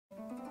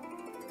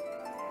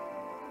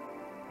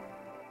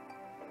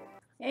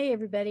Hey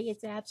everybody,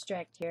 it's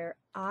Abstract here.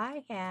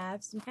 I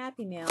have some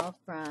happy mail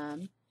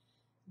from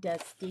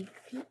Dusty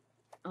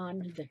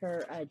on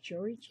her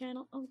jewelry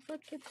channel. Oh,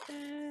 look at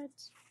that.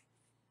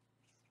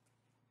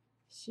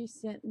 She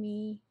sent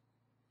me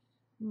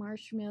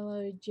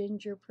marshmallow,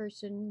 ginger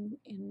person,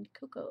 and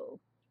cocoa.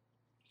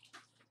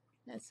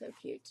 That's so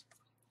cute.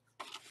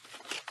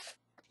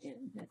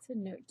 And that's a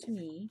note to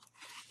me.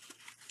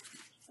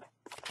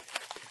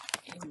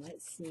 And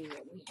let's see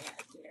what we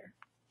have here.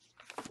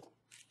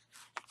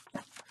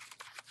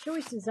 She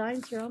always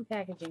designs her own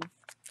packaging.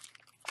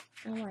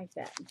 I like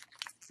that.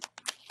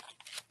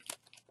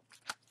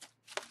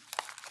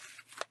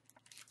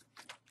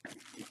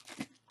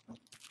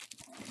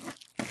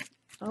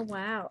 Oh,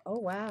 wow. Oh,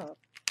 wow.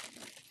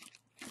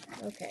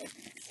 Okay,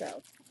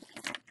 so,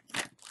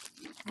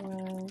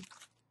 wow.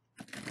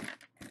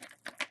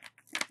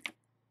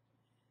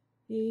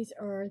 These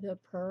are the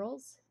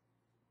pearls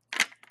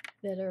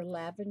that are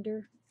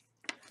lavender.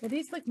 Well,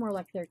 these look more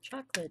like they're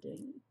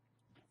chocolatey,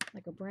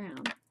 like a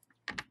brown.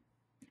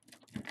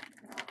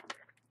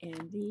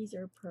 And these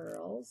are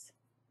pearls.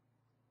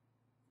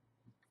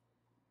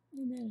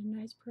 Isn't that a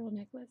nice pearl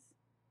necklace?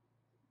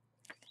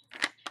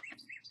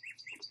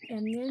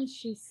 And then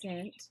she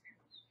sent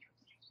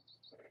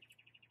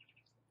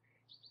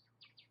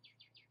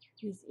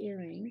these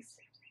earrings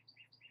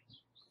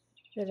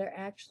that are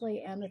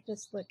actually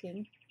amethyst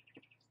looking.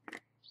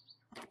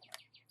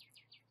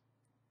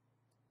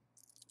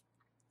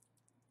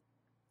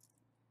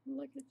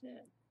 Look at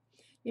that.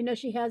 You know,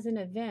 she has an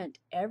event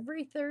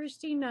every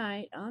Thursday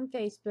night on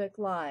Facebook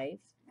Live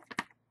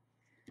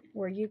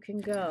where you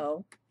can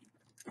go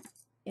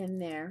in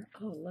there.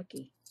 Oh,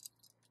 looky.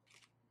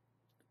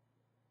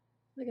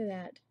 Look at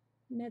that.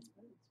 And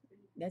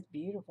that's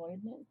beautiful,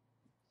 isn't it?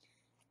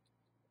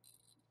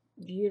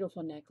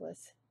 Beautiful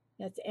necklace.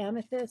 That's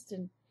amethyst,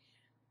 and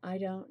I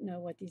don't know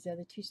what these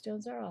other two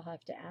stones are. I'll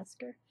have to ask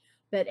her.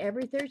 But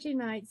every Thursday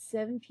night,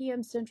 7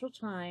 p.m. Central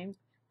Time,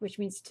 which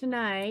means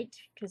tonight,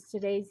 because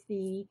today's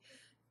the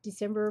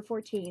December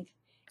 14th.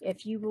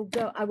 If you will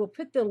go, I will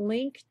put the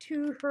link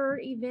to her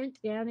event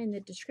down in the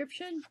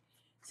description.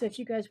 So if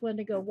you guys want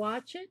to go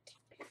watch it,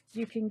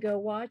 you can go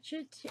watch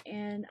it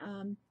and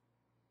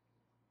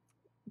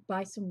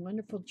buy some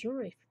wonderful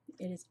jewelry.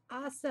 It is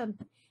awesome.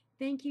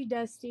 Thank you,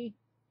 Dusty.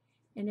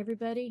 And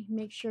everybody,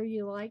 make sure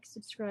you like,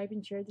 subscribe,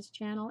 and share this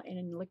channel.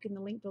 And look in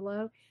the link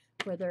below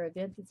for their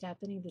event that's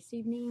happening this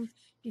evening,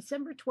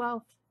 December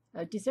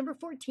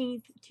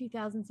 14th,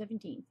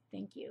 2017.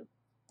 Thank you.